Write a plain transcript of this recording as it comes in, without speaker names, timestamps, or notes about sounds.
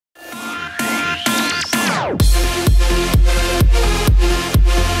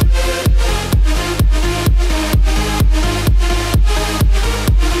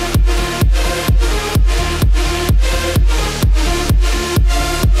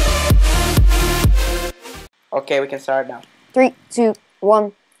Okay, we can start now. 3, 2,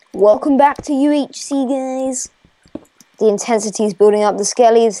 1. Welcome back to UHC, guys. The intensity is building up. The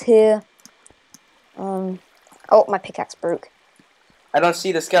skelly is here. Oh, my pickaxe broke. I don't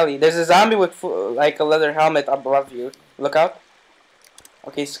see the skelly. There's a zombie with like a leather helmet above you. Look out.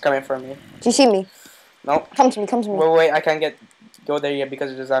 Okay, he's coming for me. Do you see me? No. Come to me, come to me. Wait, I can't go there yet because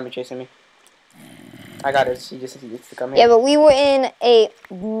there's a zombie chasing me. I got it. He just needs to come here. Yeah, but we were in a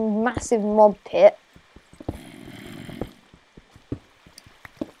massive mob pit.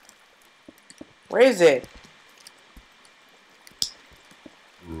 Where is it?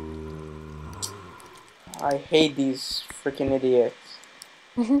 I hate these freaking idiots.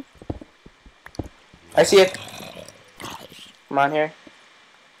 I see it. Come on here.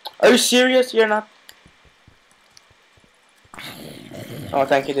 Are you serious? You're not. Oh,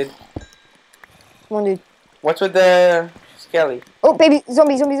 thank you, dude. Come on, dude. What's with the skelly? Oh, baby.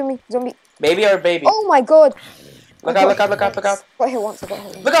 Zombie, zombie, zombie, zombie. Baby or baby? Oh my god. Look out, look out, look out, look out. Got hit once, I got hit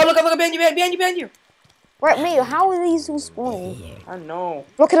once. Look out, look out, look out, behind you, behind you, behind you. Right, mate, how are these all spawning? I know.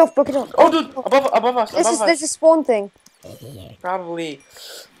 Block it off, block it off. Oh, dude, above us, above us. There's a spawn thing. Probably.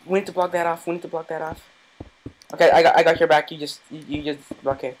 We need to block that off. We need to block that off. Okay, I got your back. You just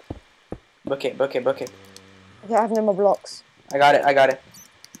block it. Block it, block it, block it. Okay, I have no more blocks. I got it, I got it.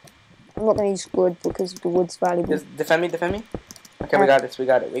 I'm not gonna use wood because the wood's valuable. Just defend me, defend me. Okay, we got this, we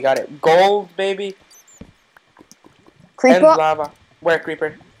got it, we got it. Gold, baby. Creeper. And lava. Where,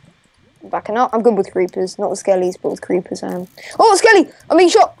 creeper? Backing up. I'm good with creepers, not with skellies, but with creepers I am. Oh, skelly! I'm being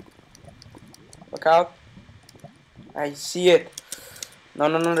shot! Look out. I see it. No,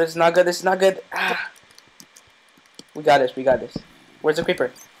 no, no, this is not good, this is not good. Ah. We got this, we got this. Where's the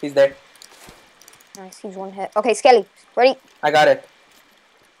creeper? He's there. Nice, he's one hit. Okay, skelly, ready? I got it.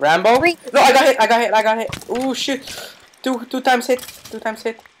 Rambo? Three. No, I got hit, I got hit, I got hit. Ooh, shit. Two times hit, 2 times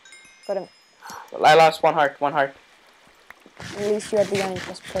hit. Got him. I lost one heart, one heart. At least you had the iron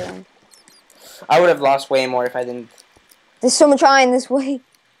chest plate on. I would have lost way more if I didn't. There's so much iron this way.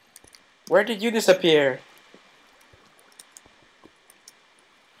 Where did you disappear?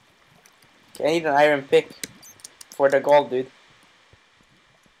 Okay, I need an iron pick for the gold, dude.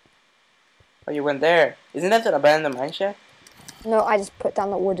 Oh, you went there. Isn't that an abandoned mine shaft? No, I just put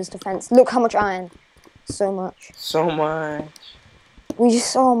down the wood as defense. Look how much iron. So much. So much. We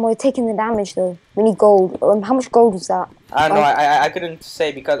just saw we're taking the damage though. We need gold. How much gold was that? I don't know. I couldn't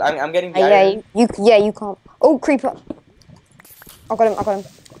say because I'm getting the iron. Yeah, you can't. Oh, creeper. I got him. I got him.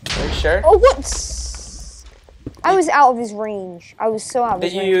 Are you sure? Oh, what? I was out of his range. I was so out of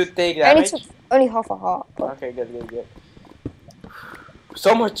his range. Did you take I only damage? took only half a heart. But... Okay, good, good, good.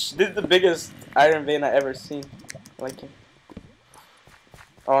 So much. This is the biggest iron vein I ever seen. Like it.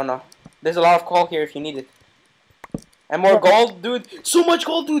 Oh no. There's a lot of coal here if you need it. And more gold, dude. So much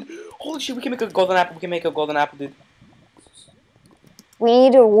gold, dude. Holy shit, we can make a golden apple. We can make a golden apple, dude. We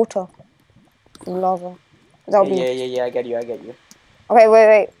need a water. Lava. That'll be... Yeah, I get you, I get you. Okay,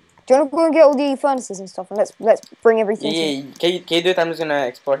 wait. Do you want to go and get all the furnaces and stuff? And let's bring everything Yeah. Can you do it? I'm just gonna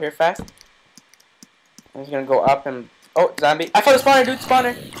explore here fast. I'm just gonna go up and... Oh, zombie. I found a spawner, dude.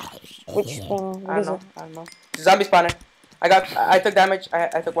 Spawner. Which spawner? I don't know. Zombie spawner. I took damage.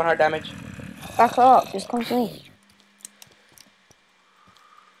 I took 1 heart damage. Back up. Just come to me.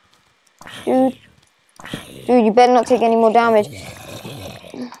 Dude, you better not take any more damage.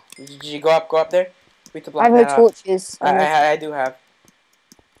 Did you go up there? We have to block I have no that torches. I do have.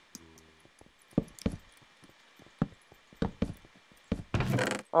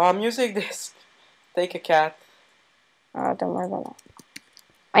 Oh, music disc. Take a cat. Oh, don't worry about that.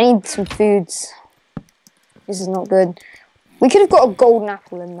 I need some foods. This is not good. We could have got a golden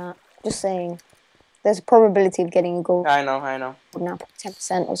apple in that. Just saying. There's a probability of getting a golden I know. apple.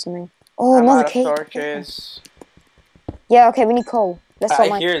 10% or something. Oh, I'm another out of cake. torches. Yeah, okay, we need coal. Let's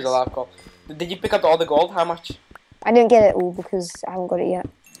start Here is a lot of coal. Did you pick up all the gold? How much? I didn't get it all because I haven't got it yet.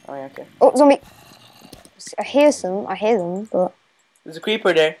 Oh, yeah, okay. Oh, zombie! I hear them, but... There's a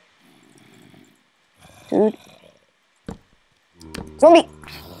creeper there. Dude. Zombie!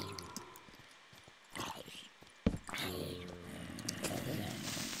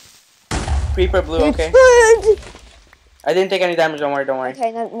 Creeper blue, okay. I didn't take any damage, don't worry.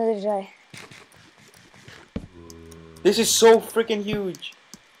 Okay, neither did I. This is so freaking huge.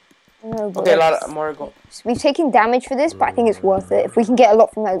 No, but okay, a lot more gold. So we've taken damage for this, but I think it's worth it. If we can get a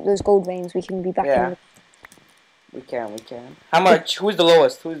lot from those gold veins, we can be back in. We can. How much? Who's the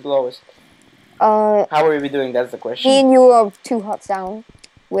lowest? How are we doing? That's the question. Me and you are 2 hearts down.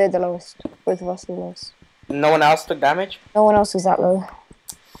 We're the lowest. Both of us are the lowest. No one else took damage? No one else is that low.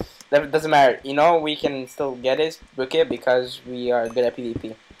 That doesn't matter. You know, we can still get it, book it, because we are good at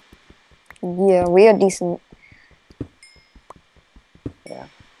PvP. Yeah, we are decent.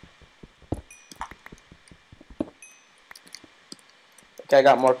 Okay, I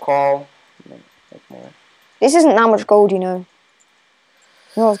got more coal. Make more. This isn't that much gold, you know.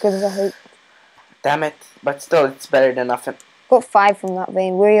 Not as good as I hope. Damn it! But still, it's better than nothing. Got 5 from that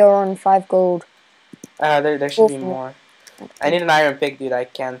vein. We are on 5 gold. There should be more. I need an iron pick, dude. I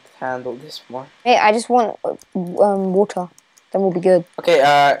can't handle this more. Hey, I just want water. Then we'll be good.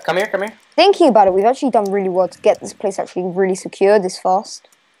 Okay, come here, come here. Thinking about it, we've actually done really well to get this place actually really secure this fast.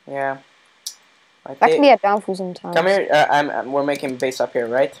 Yeah. That can be a downfall sometimes. Come here. We're making base up here,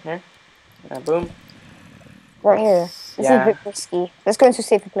 right? Here. Boom. Right here. This is a bit risky. Let's go into a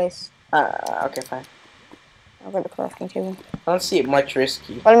safer place. Okay, fine. I'll get the crafting table. I don't see it much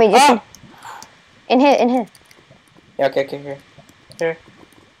risky. Follow me, just in here, in here. Yeah, okay, here. Here.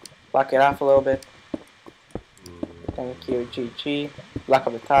 Block it off a little bit. Thank you, GG. Block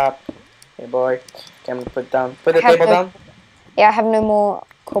up the top. Hey, boy. Okay, I'm gonna put the table down. Yeah, I have no more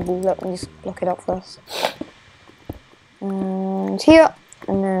cobble. Let me just block it up first. And here.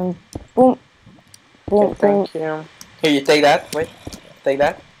 And then, boom. Boom, okay, thank you. Here, you take that. Wait. Take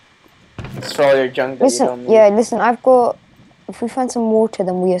that. Destroy all your junk that you don't need. Yeah, listen, I've got... If we find some water,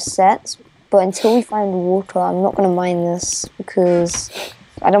 then we are set. But until we find water, I'm not going to mine this. Because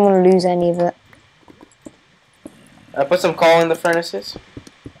I don't want to lose any of it. Put some coal in the furnaces.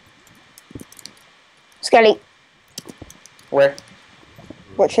 Skelly. Where?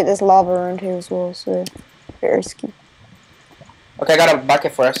 Watch it, there's lava around here as well, so... Very risky. Okay, I got a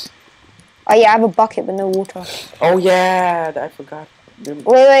bucket for us. Oh yeah, I have a bucket but no water. Oh yeah, I forgot. Dude.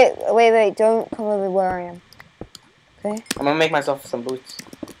 Wait, don't come over where I am. Okay? I'm gonna make myself some boots.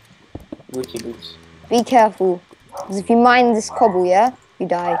 Gucci boots. Be careful. Because if you mine this cobble, yeah? You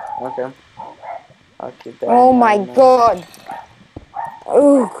die. Okay. Okay, oh my god.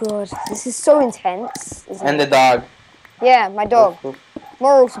 Oh god. This is so intense. And the dog. Yeah, my dog.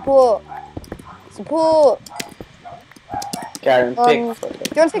 Moral support. Support. Karen, pick. Do you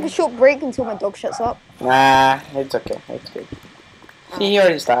want to take a short break until my dog shuts up? Nah, it's okay. It's good. See, he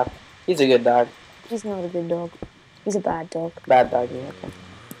already stopped. He's a good dog. He's not a good dog. He's a bad dog. Bad dog, yeah, okay.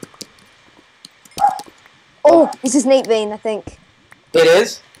 Oh, this is Nate Vein, I think. It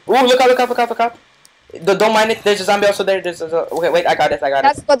is? Ooh, look out. Don't mind it. There's a zombie also there. Okay, wait, I got it.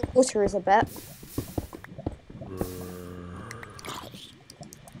 That's what the water is, I bet.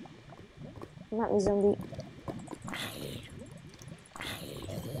 Not me, zombie.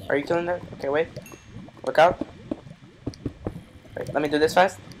 Are you killing that? Okay, wait. Look out. Wait, let me do this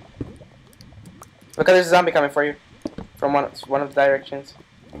fast. Look out, there's a zombie coming for you. From one of the directions.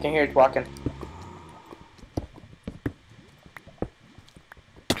 I can hear it walking.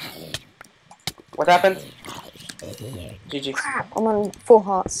 What happened? GG. Crap, I'm on 4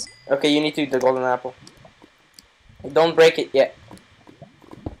 hearts. Okay, you need to eat the golden apple. Don't break it yet.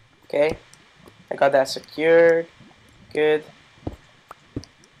 Okay. I got that secured. Good.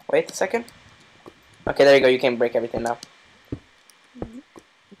 Wait a second. Okay, there you go. You can break everything now.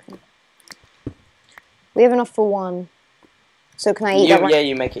 Okay. We have enough for 1. So can I eat that one? Yeah,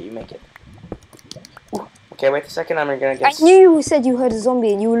 you make it. Okay, wait a second. I'm gonna get... I knew you said you heard a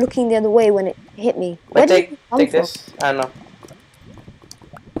zombie and you were looking the other way when it hit me. Wait, take this. I don't know.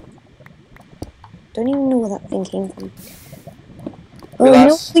 Don't even know where that thing came from. Oh, you know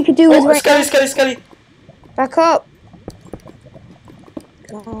what we could do with right now? Skelly! Back up!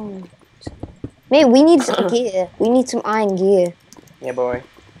 God. Mate, we need some gear. We need some iron gear. Yeah, boy.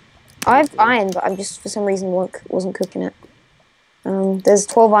 I have iron, but I'm just, for some reason, wasn't cooking it. There's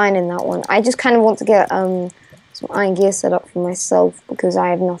 12 iron in that one. I just kind of want to get some iron gear set up for myself because I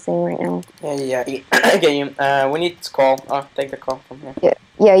have nothing right now. Yeah. Okay, we need coal. Oh, take the coal from here.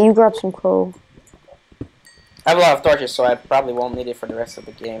 Yeah, you grab some coal. I have a lot of torches, so I probably won't need it for the rest of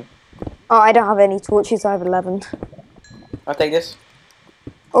the game. Oh, I don't have any torches. I have 11. I'll take this.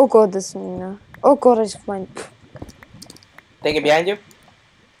 Oh god, there's something there. Oh god, I just went. Take it behind you.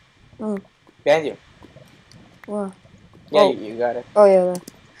 Oh. Behind you. What? Yeah, you got it. Oh yeah. There.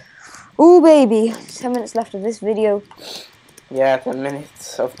 Oh baby, 10 minutes left of this video. Yeah, 10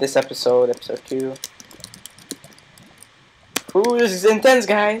 minutes of this episode 2. Ooh, this is intense,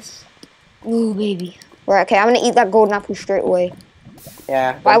 guys. Oh baby. Right, okay, I'm gonna eat that golden apple straight away.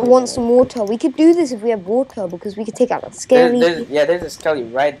 Yeah. But I want some water. We could do this if we have water because we could take out that skelly. There's a skelly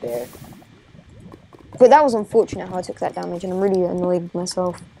right there. But that was unfortunate how I took that damage, and I'm really annoyed with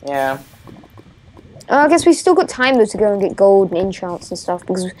myself. Yeah. I guess we still got time though to go and get gold and enchants and stuff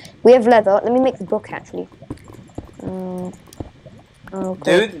because we have leather. Let me make the book actually.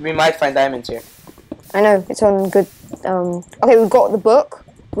 Okay. Dude, we might find diamonds here. I know it's on good. Okay, we've got the book.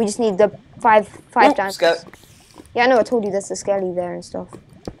 We just need the five diamonds. Yeah, I know. I told you there's a skelly there and stuff.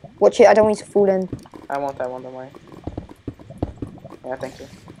 Watch it. I don't want you to fall in. I won't. Don't worry. Yeah, Yeah, thank you.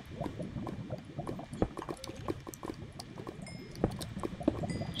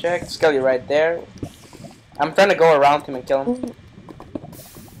 Check. Skelly right there. I'm trying to go around him and kill him.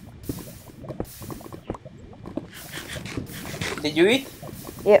 Did you eat?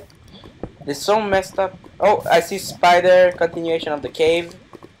 Yep. This is so messed up. Oh, I see spider. Continuation of the cave.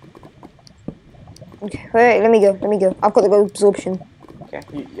 Okay, wait, let me go. Let me go. I've got the absorption. Okay.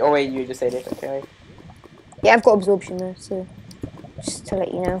 Oh wait, you just ate it. Okay. Yeah, I've got absorption though, so just to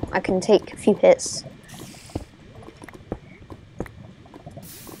let you know, I can take a few hits.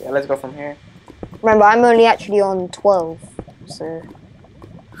 Yeah, let's go from here. Remember, I'm only actually on 12, so...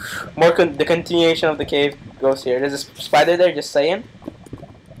 The continuation of the cave goes here. There's a spider there, just saying.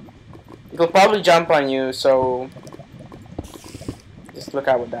 It will probably jump on you, so just look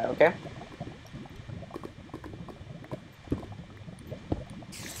out with that, okay?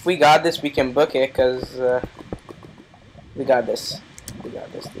 If we got this, we can book it, because we got this. We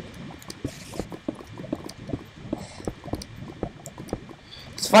got this, dude.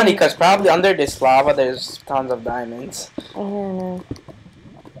 It's funny, because probably under this lava, there's tons of diamonds. No.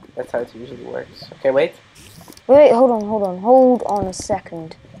 That's how it usually works. Okay, wait. Wait, hold on a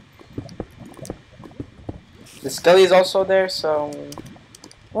second. The skelly is also there, so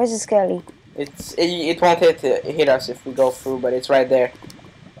Where's the skelly? it won't hit us if we go through, but it's right there.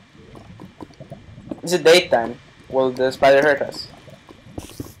 It's a daytime. Will the spider hurt us?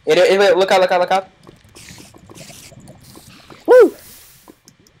 It will. Look out! Look out! Look out! Woo!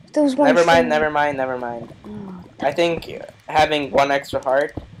 There was one. Never mind. Never mind. Never mind. Oh. I think having one extra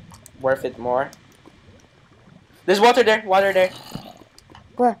heart worth it more. There's water there. Water there.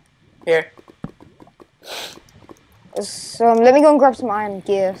 Where? Here. So let me go and grab some iron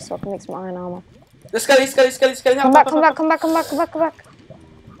gear so I can make some iron armor. The skelly. Come back.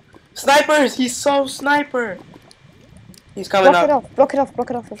 Snipers! He's so sniper. He's coming up. Block it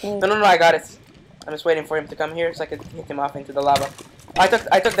off if you need. No, I got it. I'm just waiting for him to come here so I can hit him off into the lava. I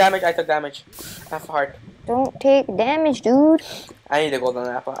took damage. Half a heart. Don't take damage, dude. I need a golden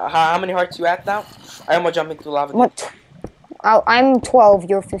apple. How many hearts you at now? I almost jump into lava. What? I'm 12,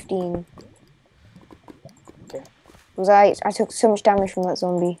 you're 15. Okay. Because I took so much damage from that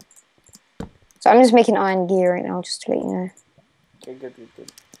zombie. So I'm just making iron gear right now, just to let you know. Okay, good.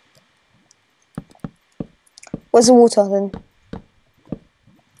 Where's the water then?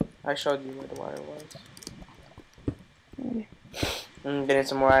 I showed you where the water was. Getting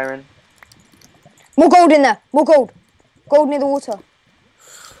some more iron. More gold in there! More gold! Gold near the water.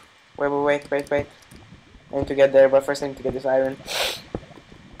 Wait. I need to get there, but first I need to get this iron.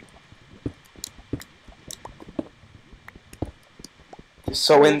 It's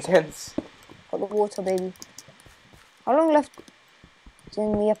so intense. Got the water, baby. How long left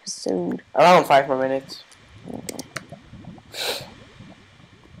in the episode? Around 5 more minutes. Okay.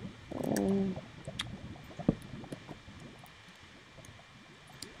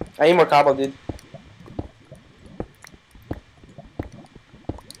 I need more cobble, dude.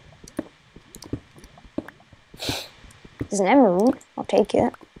 There's an emerald. I'll take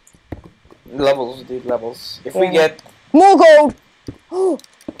it. Levels, dude, levels. If we get... More gold!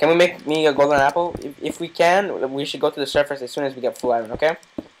 Can we make me a golden apple? If we can, we should go to the surface as soon as we get full iron, okay?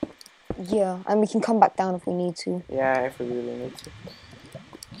 Yeah, and we can come back down if we need to. Yeah, if we really need to.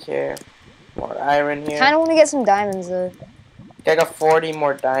 Okay. More iron here. Kinda wanna get some diamonds though. Okay, I got 40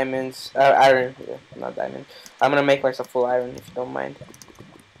 more diamonds. Iron. Yeah, not diamond. I'm gonna make like some full iron if you don't mind.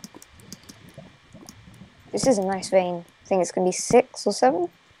 This is a nice vein. I think it's gonna be 6 or 7?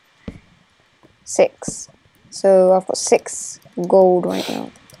 6. So I've got 6 gold right now.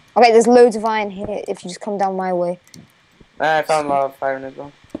 Okay, there's loads of iron here if you just come down my way. I found a lot of iron as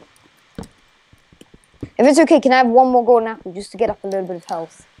well. If it's okay, can I have one more golden apple just to get up a little bit of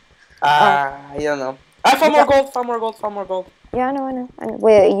health? I don't know. I found more gold, found more gold. Yeah, I know.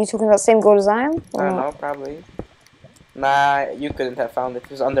 Wait, are you talking about the same gold as I am? I don't know, probably. Nah, you couldn't have found it. It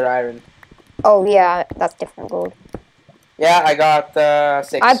was under iron. Oh, yeah, that's different gold. Yeah, I got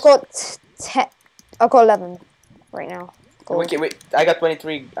 6. I've got 10. I've got 11 right now. Gold. Wait, I got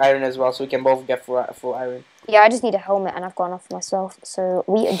 23 iron as well, so we can both get full iron. Yeah, I just need a helmet, and I've got enough for myself. So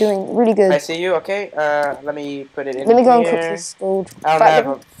we are doing really good. I see you. Okay. Let me put it in. Let me go and cook this gold. I don't have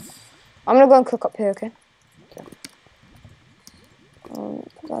a... I'm gonna go and cook up here. Okay. Okay.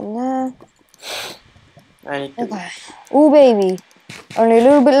 Put that in there. I need to... Okay. Oh baby, only a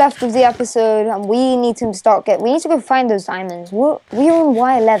little bit left of the episode, and we need to start We need to go find those diamonds. We're on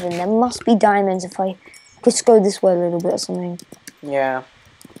Y11. There must be diamonds if I just go this way a little bit or something. Yeah.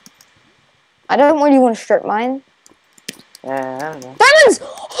 I don't really want to strip mine. I don't know. Diamonds!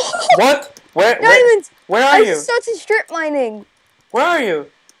 What? Where? Diamonds! Where are you? I started strip mining. Where are you?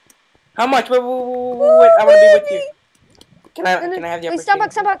 How much? Wait, I want to be with you. Can I have the opportunity? Stand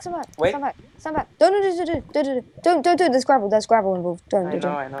back. Wait. Stand back. Don't do it. There's gravel involved. Don't.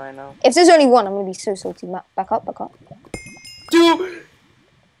 I know. If there's only one, I'm gonna be so salty. Back up. Dude.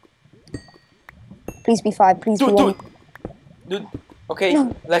 Please be 5. Please be 1. Dude. Okay,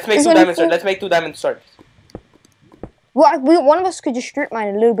 No. let's make There's 2 only diamond 4. swords. Let's make 2 diamond swords. Well, one of us could just strip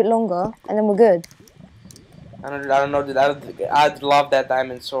mine a little bit longer, and then we're good. I don't know, dude. I'd love that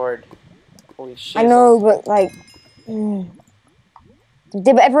diamond sword. Holy shit. I know, but like,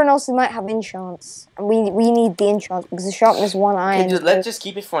 but everyone else might have enchants, and we need the enchants because the sharpness 1 iron. Okay, let's just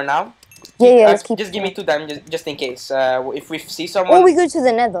keep it for now. Yeah, let's keep. Just give me 2 diamond, just in case. If we see someone. Or we go to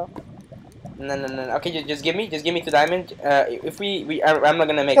the Nether. No. Okay, just give me 2 diamond. If I'm not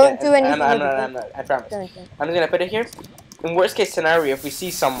gonna make Don't it. do anything. I'm not. I promise. I'm just gonna put it here. In worst case scenario, if we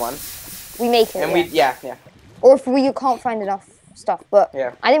see someone, we make it. And yeah. Or if we can't find enough stuff, but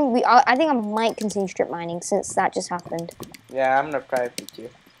yeah. I think I might continue strip mining since that just happened. Yeah, I'm gonna try with you.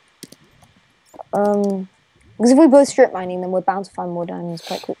 Because if we both strip mining, then we're bound to find more diamonds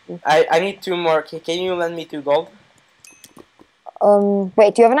quite quickly. I need 2 more. Can you lend me 2 gold?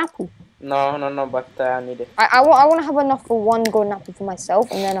 Wait, do you have an apple? No, but I need it. I want to have enough for 1 golden apple for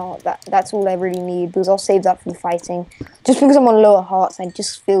myself, and then that's all I really need, because I'll save that for the fighting. Just because I'm on lower hearts, I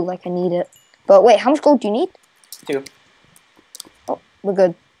just feel like I need it. But wait, how much gold do you need? 2. Oh, we're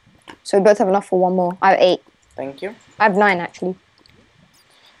good. So we both have enough for 1 more. I have 8. Thank you. I have 9, actually.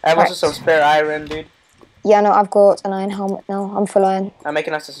 I have also some spare iron, dude. Yeah, no, I've got an iron helmet now. I'm full iron. I'm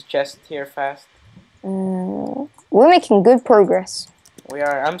making us a chest here fast. We're making good progress. We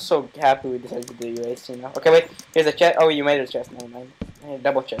are. I'm so happy we decided to do UHC now. Okay, wait. Here's a chest. Oh, you made a chest. Never mind.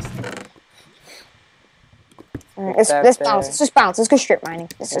 Double chest. Let's bounce. Let's just bounce. Let's go strip mining.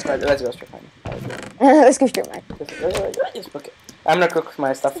 Let's go strip mining. Let's go strip mining. Okay. I'm gonna cook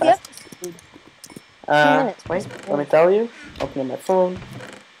my stuff fast. Wait. Let me tell you. Opening my phone.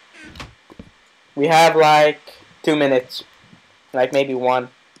 We have like 2 minutes. Like maybe 1.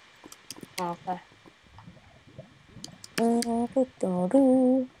 Okay.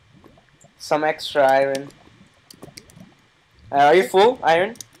 Some extra iron. Are you full,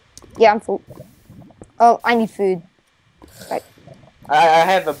 iron? Yeah, I'm full. Oh, I need food. Right. I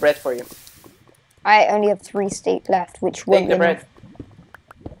have a bread for you. I only have 3 steak left, which won't Take the be bread. enough.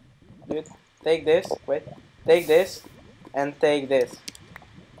 Dude, take this. Wait. Take this. And take this.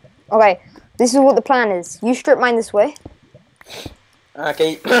 Okay, this is what the plan is. You strip mine this way.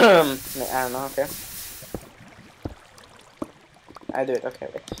 Okay. I don't know, okay. I do it, okay,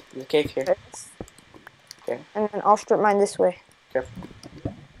 wait. There's a cave here. Okay. And then I'll strip mine this way. Okay.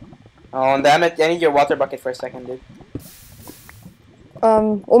 Oh, damn it. I need your water bucket for a second, dude.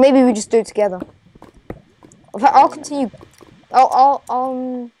 Or maybe we just do it together. In fact, I'll continue. I'll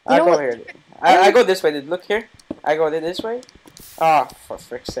go here, dude. I go this way, dude. Look here. I go this way. Oh, for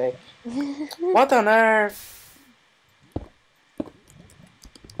frick's sake. What on earth?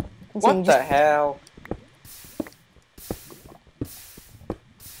 What the hell?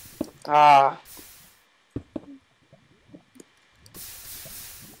 Ah.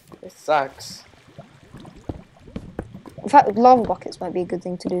 It sucks. In fact, lava buckets might be a good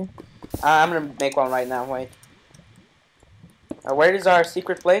thing to do. I'm gonna make one right now, wait. Where is our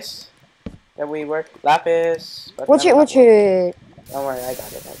secret place that we work? Lapis. Watch it. Don't worry, I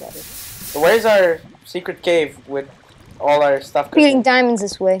got it. So where is our secret cave with all our stuff? Feeling diamonds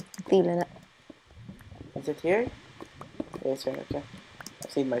this way. Feeling it. Is it here? Yeah, it's here, okay.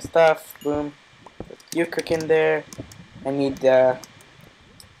 I need my stuff, boom. You cook in there. I need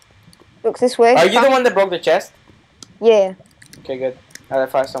Look this way. Are you the one that broke the chest? Yeah. Okay, good. I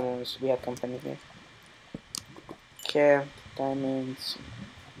thought someone was, we had company here. Okay, diamonds.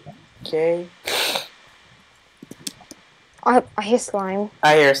 Okay. I hear slime.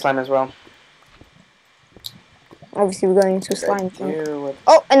 I hear slime as well. Obviously, we're going into a slime.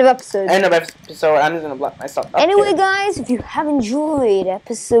 Oh, end of episode. End of episode. I'm just gonna block myself up Anyway, here. guys, if you have enjoyed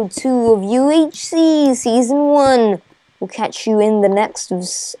episode 2 of UHC season 1, we'll catch you in the next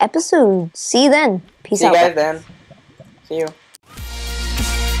episode. See you then. Peace out. See you guys then. See you.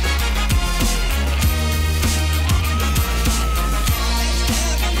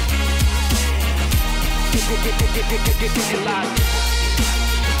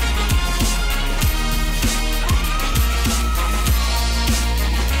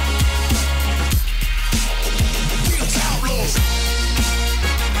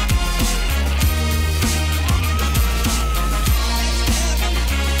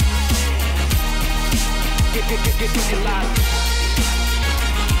 Get live.